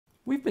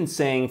We've been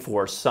saying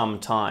for some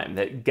time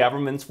that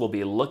governments will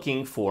be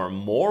looking for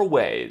more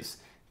ways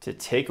to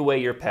take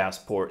away your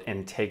passport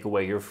and take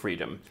away your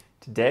freedom.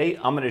 Today,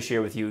 I'm going to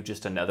share with you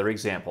just another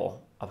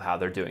example of how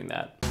they're doing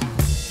that.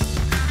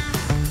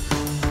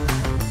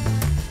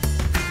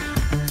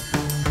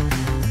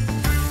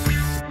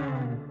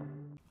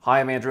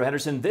 Hi, I'm Andrew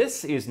Henderson.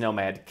 This is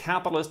Nomad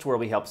Capitalist, where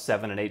we help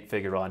 7- and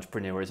 8-figure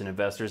entrepreneurs and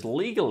investors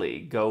legally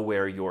go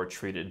where you're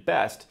treated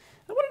best.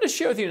 I wanted to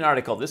share with you an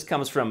article. This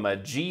comes from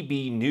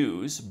GB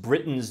News,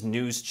 Britain's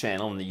news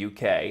channel in the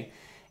UK.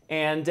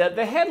 And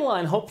the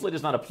headline hopefully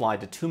does not apply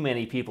to too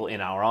many people in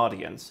our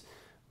audience.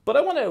 But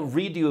I want to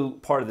read you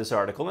part of this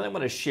article, and I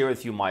want to share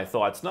with you my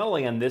thoughts, not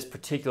only on this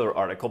particular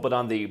article, but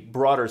on the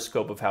broader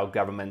scope of how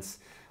governments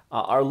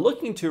are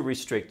looking to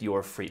restrict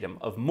your freedom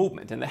of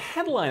movement. And the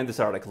headline of this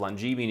article on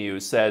GB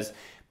News says,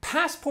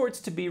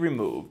 "Passports to be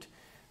removed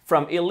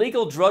from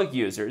illegal drug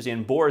users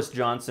in Boris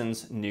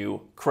Johnson's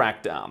new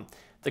crackdown."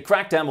 The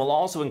crackdown will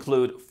also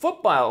include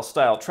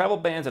football-style travel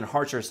bans and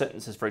harsher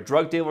sentences for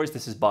drug dealers.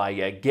 This is by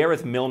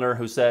Gareth Milner,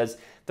 who says,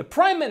 "The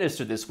Prime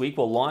Minister this week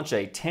will launch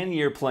a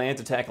 10-year plan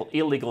to tackle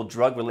illegal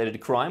drug-related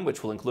crime,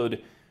 which will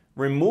include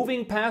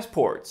removing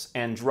passports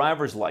and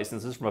driver's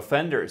licenses from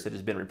offenders," it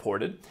has been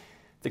reported.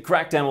 The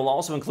crackdown will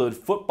also include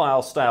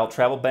football-style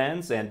travel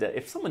bans, and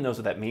if someone knows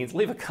what that means,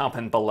 leave a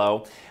comment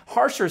below,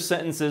 harsher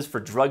sentences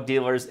for drug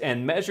dealers,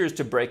 and measures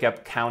to break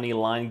up county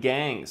line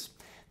gangs.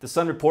 The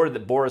Sun reported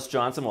that Boris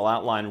Johnson will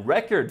outline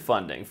record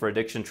funding for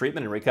addiction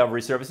treatment and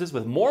recovery services,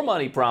 with more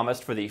money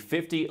promised for the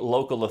 50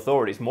 local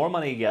authorities. More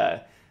money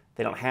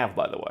they don't have,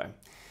 by the way.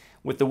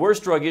 With the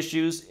worst drug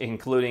issues,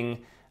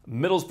 including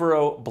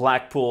Middlesbrough,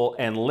 Blackpool,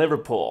 and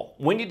Liverpool.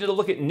 "We need to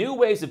look at new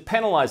ways of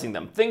penalizing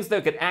them, things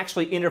that could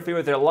actually interfere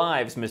with their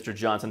lives," Mr.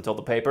 Johnson told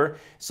the paper.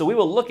 "So we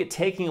will look at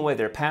taking away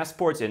their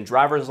passports and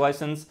driver's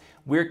license.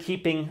 We're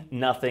keeping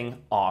nothing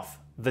off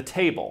the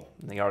table."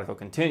 And the article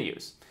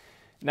continues.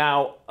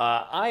 Now,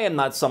 I am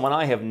not someone,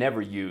 I have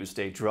never used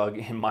a drug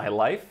in my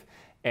life,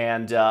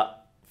 and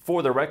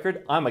for the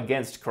record, I'm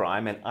against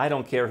crime, and I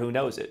don't care who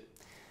knows it.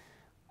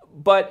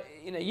 But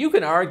you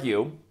can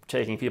argue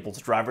taking people's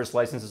driver's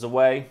licenses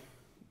away,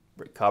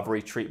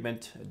 recovery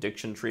treatment,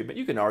 addiction treatment,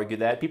 you can argue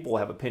that. People will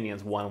have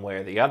opinions one way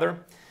or the other.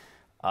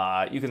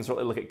 You can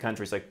certainly look at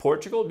countries like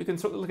Portugal. You can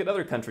certainly look at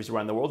other countries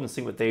around the world and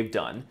see what they've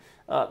done.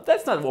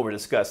 That's not what we're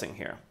discussing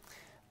here.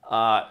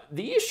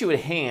 The issue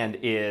at hand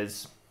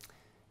is,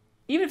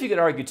 even if you could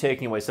argue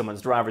taking away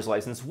someone's driver's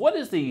license, what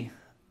is the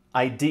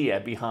idea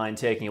behind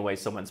taking away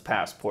someone's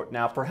passport?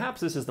 Now,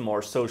 perhaps this is the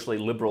more socially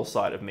liberal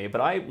side of me,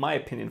 but my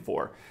opinion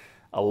for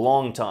a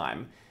long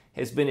time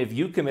has been, if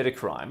you commit a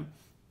crime,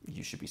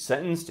 you should be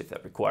sentenced. If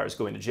that requires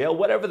going to jail,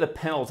 whatever the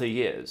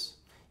penalty is,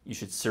 you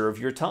should serve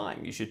your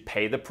time. You should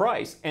pay the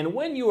price. And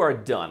when you are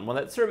done, when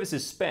that service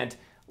is spent,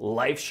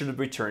 life should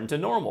return to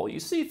normal. You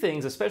see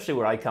things, especially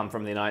where I come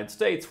from, the United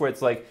States, where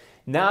it's like,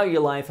 now your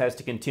life has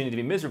to continue to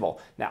be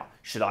miserable. Now,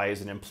 should I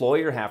as an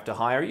employer have to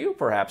hire you?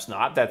 Perhaps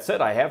not. That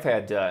said, I have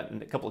had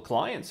a couple of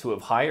clients who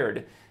have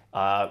hired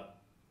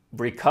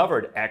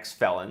recovered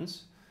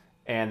ex-felons,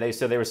 and they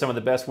said they were some of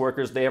the best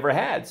workers they ever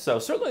had. So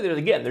certainly,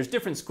 there's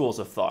different schools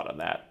of thought on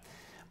that.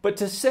 But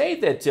to say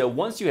that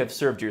once you have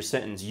served your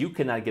sentence, you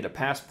cannot get a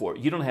passport,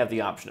 you don't have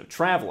the option of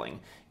traveling,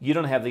 you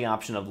don't have the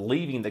option of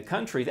leaving the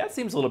country, that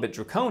seems a little bit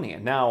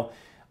draconian. Now,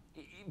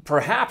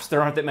 perhaps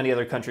there aren't that many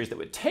other countries that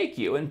would take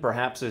you, and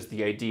perhaps as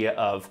the idea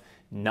of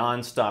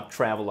non-stop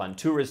travel on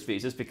tourist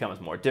visas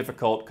becomes more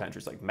difficult,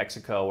 countries like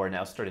Mexico are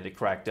now starting to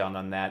crack down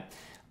on that.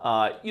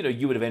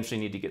 You would eventually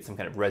need to get some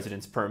kind of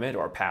residence permit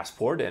or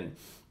passport, and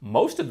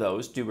most of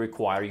those do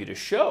require you to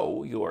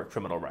show your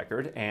criminal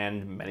record,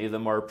 and many of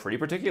them are pretty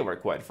particular,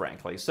 quite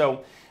frankly.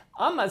 So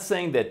I'm not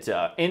saying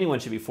that anyone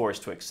should be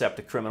forced to accept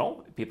a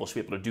criminal. People should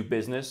be able to do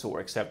business or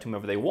accept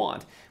whomever they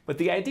want. But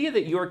the idea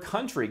that your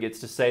country gets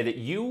to say that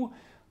you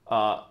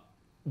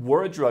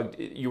were a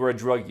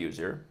drug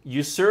user,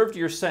 you served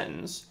your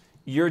sentence,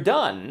 you're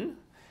done,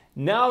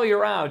 now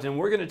you're out, and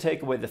we're going to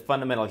take away the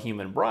fundamental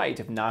human right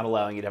of not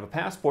allowing you to have a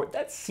passport,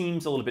 that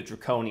seems a little bit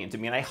draconian to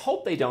me, and I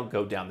hope they don't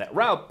go down that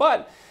route.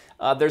 But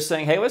they're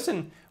saying, hey,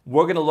 listen,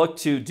 we're going to look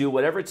to do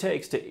whatever it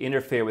takes to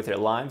interfere with their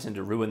lives and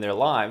to ruin their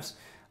lives.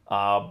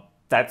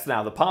 That's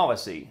now the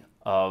policy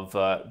of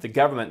the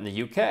government in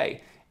the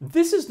UK.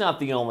 This is not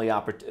the only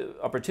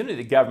opportunity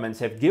that governments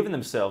have given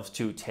themselves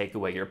to take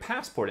away your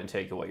passport and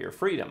take away your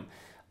freedom.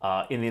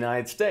 In the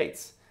United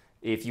States,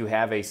 if you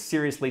have a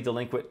seriously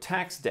delinquent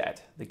tax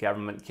debt, the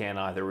government can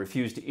either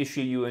refuse to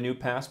issue you a new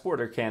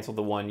passport or cancel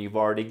the one you've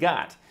already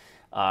got.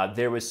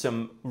 There was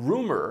some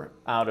rumor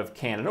out of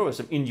Canada, or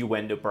some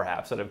innuendo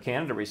perhaps, out of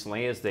Canada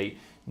recently as the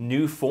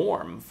new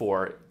form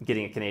for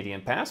getting a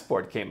Canadian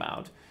passport came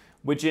out,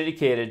 which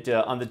indicated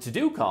on the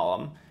to-do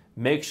column,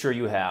 make sure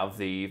you have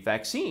the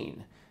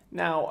vaccine.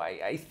 Now,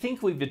 I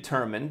think we've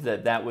determined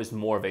that that was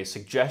more of a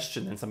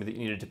suggestion than something that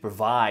you needed to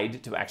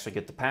provide to actually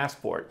get the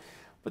passport.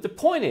 But the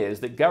point is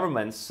that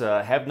governments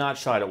have not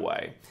shied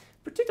away,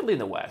 particularly in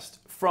the West,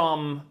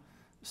 from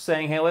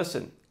saying, hey,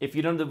 listen, if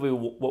you don't do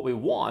what we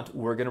want,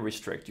 we're going to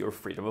restrict your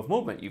freedom of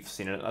movement. You've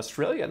seen it in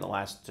Australia in the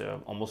last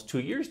almost 2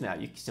 years now.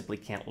 You simply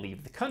can't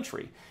leave the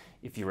country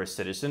if you're a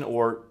citizen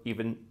or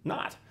even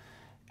not.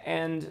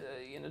 And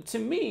to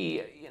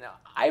me,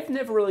 I've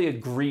never really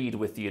agreed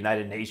with the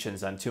United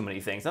Nations on too many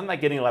things. I'm not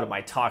getting a lot of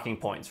my talking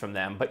points from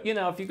them. But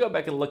if you go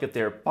back and look at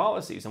their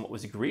policies and what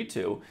was agreed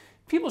to,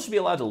 people should be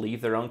allowed to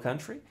leave their own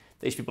country.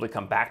 They should be able to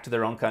come back to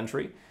their own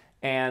country.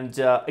 And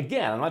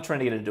again, I'm not trying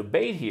to get into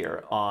debate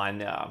here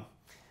on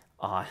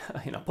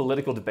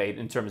political debate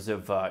in terms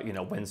of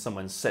when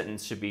someone's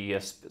sentence should be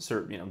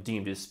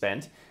deemed as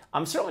spent.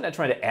 I'm certainly not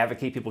trying to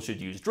advocate people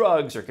should use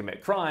drugs or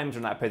commit crimes or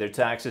not pay their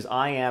taxes.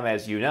 I am,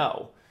 as you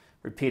know,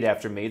 repeat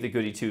after me, the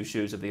goody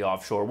two-shoes of the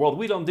offshore world.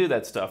 We don't do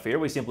that stuff here.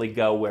 We simply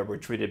go where we're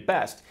treated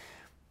best.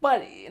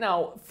 But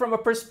from a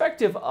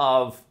perspective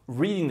of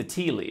reading the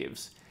tea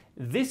leaves,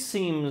 this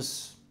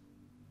seems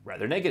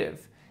rather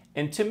negative.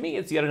 And to me,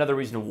 it's yet another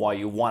reason why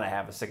you want to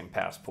have a second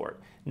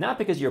passport. Not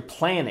because you're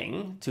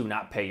planning to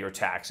not pay your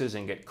taxes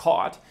and get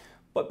caught,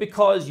 but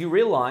because you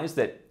realize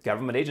that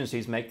government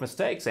agencies make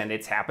mistakes. And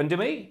it's happened to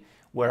me,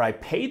 where I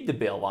paid the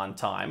bill on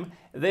time.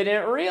 They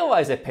didn't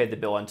realize I paid the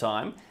bill on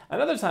time.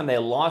 Another time they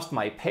lost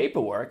my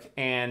paperwork,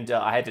 and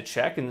I had to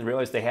check and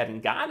realized they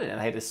hadn't got it, and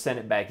I had to send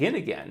it back in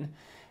again.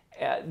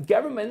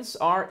 Governments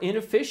are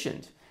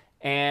inefficient.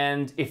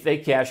 And if they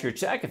cash your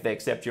check, if they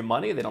accept your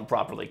money, they don't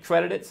properly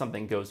credit it,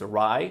 something goes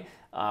awry,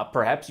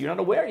 perhaps you're not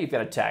aware you've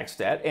got a tax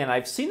debt. And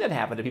I've seen that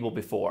happen to people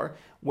before,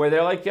 where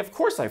they're like, of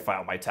course I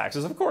file my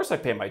taxes, of course I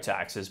pay my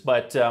taxes.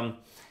 But,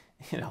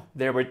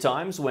 there were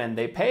times when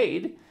they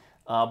paid,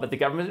 but the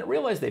government didn't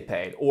realize they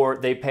paid. Or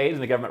they paid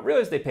and the government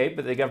realized they paid,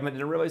 but the government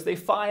didn't realize they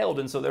filed.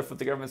 And so therefore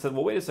the government said,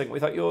 well, wait a second, we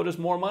thought you owed us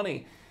more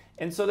money.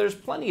 And so there's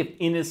plenty of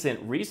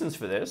innocent reasons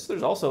for this.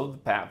 There's also the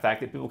fact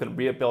that people can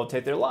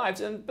rehabilitate their lives.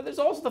 But there's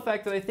also the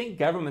fact that I think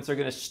governments are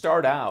going to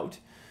start out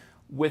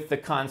with the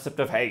concept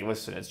of, hey,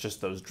 listen, it's just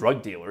those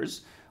drug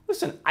dealers.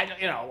 Listen,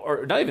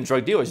 or not even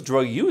drug dealers,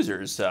 drug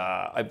users,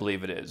 I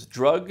believe it is.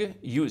 Drug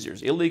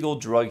users, illegal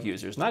drug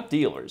users, not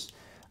dealers.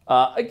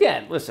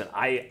 Again, listen,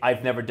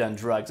 I've never done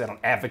drugs. I don't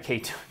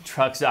advocate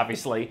drugs,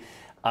 obviously.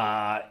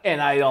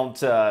 And I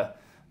don't,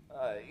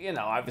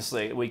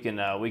 obviously we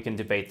can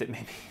debate that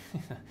maybe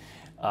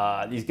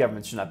these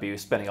governments should not be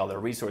spending all their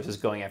resources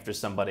going after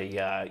somebody,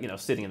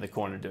 sitting in the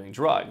corner doing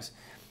drugs.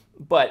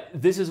 But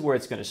this is where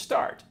it's going to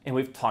start. And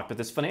we've talked about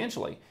this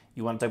financially.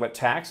 You want to talk about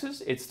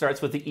taxes? It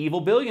starts with the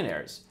evil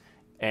billionaires.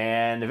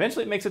 And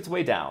eventually it makes its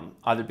way down,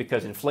 either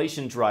because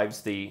inflation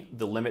drives the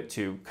limit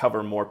to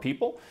cover more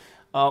people,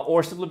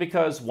 or simply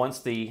because once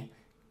the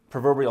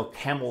proverbial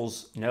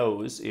camel's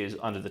nose is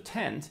under the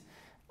tent,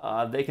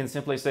 they can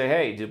simply say,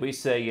 hey, did we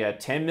say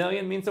 10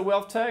 million means a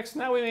wealth tax?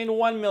 Now we mean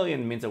 1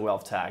 million means a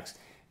wealth tax.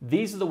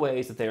 These are the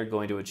ways that they are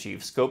going to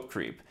achieve scope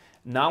creep,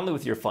 not only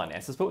with your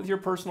finances, but with your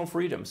personal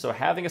freedom. So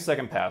having a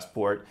second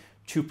passport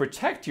to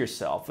protect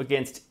yourself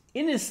against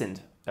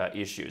innocent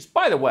issues.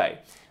 By the way,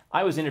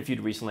 I was interviewed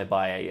recently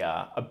by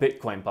a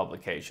Bitcoin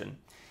publication,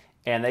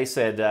 and they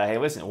said, hey,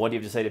 listen, what do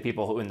you have to say to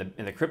people who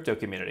in the crypto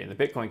community, in the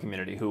Bitcoin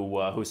community,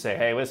 who say,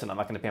 hey, listen, I'm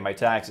not going to pay my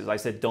taxes? I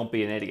said, don't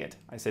be an idiot.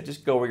 I said,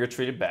 just go where you're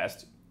treated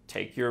best.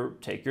 Take your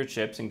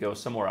chips and go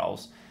somewhere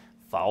else.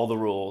 Follow the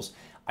rules.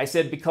 I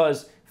said,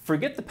 because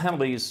forget the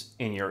penalties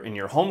in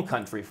your home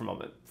country for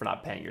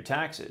not paying your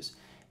taxes.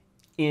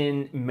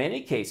 In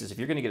many cases, if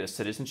you're going to get a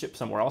citizenship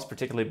somewhere else,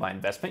 particularly by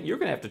investment, you're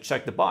going to have to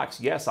check the box.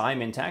 Yes,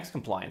 I'm in tax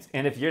compliance.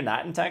 And if you're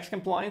not in tax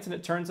compliance and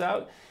it turns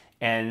out,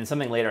 and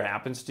something later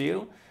happens to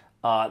you,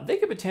 they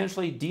could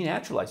potentially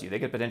denaturalize you. They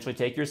could potentially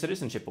take your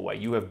citizenship away.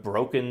 You have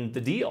broken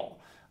the deal.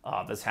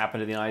 This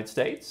happened in the United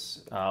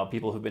States.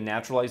 People who've been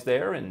naturalized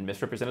there and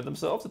misrepresented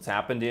themselves. It's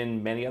happened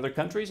in many other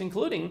countries,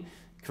 including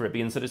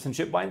Caribbean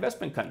citizenship by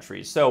investment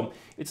countries. So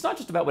it's not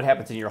just about what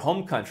happens in your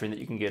home country and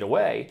that you can get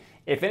away.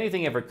 If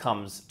anything ever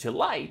comes to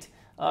light,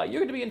 you're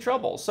going to be in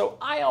trouble. So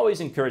I always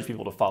encourage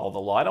people to follow the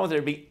law. I don't want there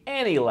to be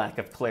any lack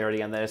of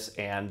clarity on this.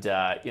 And,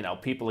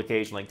 people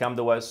occasionally come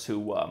to us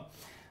who,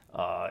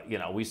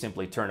 we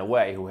simply turn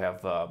away, who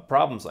have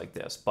problems like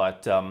this.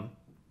 But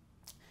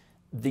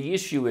the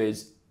issue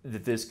is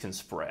that this can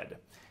spread.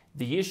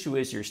 The issue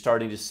is you're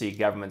starting to see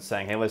governments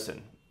saying, hey,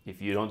 listen,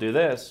 if you don't do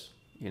this,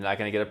 you're not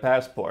going to get a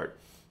passport.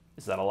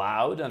 Is that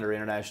allowed under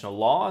international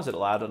law? Is it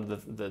allowed under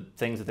the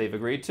things that they've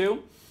agreed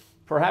to?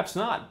 Perhaps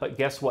not, but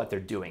guess what? They're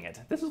doing it.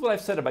 This is what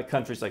I've said about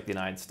countries like the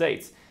United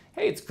States.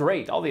 Hey, it's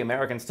great. All the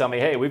Americans tell me,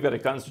 hey, we've got a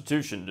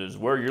constitution. Does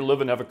where you're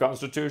living have a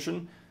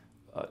constitution?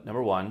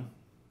 Number one,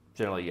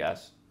 generally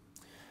yes.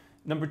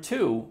 Number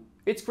two,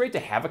 it's great to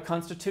have a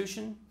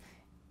constitution.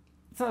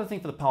 It's another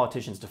thing for the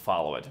politicians to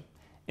follow it.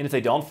 And if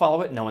they don't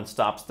follow it, no one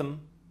stops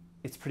them.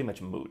 It's pretty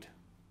much moot.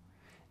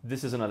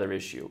 This is another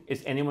issue.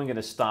 Is anyone going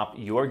to stop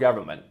your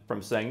government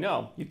from saying,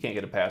 no, you can't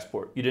get a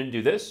passport. You didn't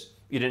do this,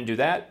 you didn't do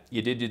that,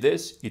 you did do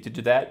this, you did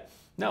do that.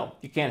 No,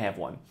 you can't have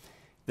one.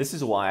 This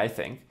is why I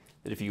think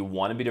that if you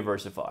want to be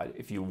diversified,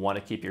 if you want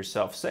to keep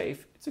yourself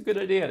safe, it's a good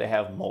idea to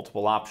have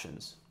multiple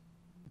options.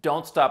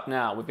 Don't stop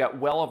now. We've got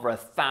well over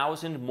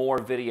 1,000 more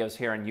videos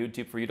here on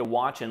YouTube for you to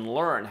watch and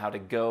learn how to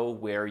go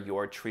where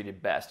you're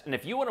treated best. And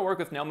if you want to work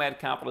with Nomad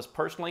Capitalist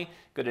personally,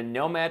 go to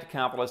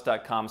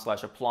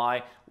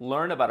nomadcapitalist.com/apply,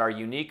 learn about our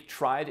unique,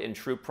 tried and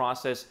true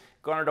process,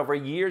 garnered over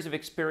years of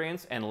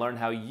experience, and learn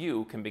how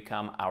you can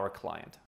become our client.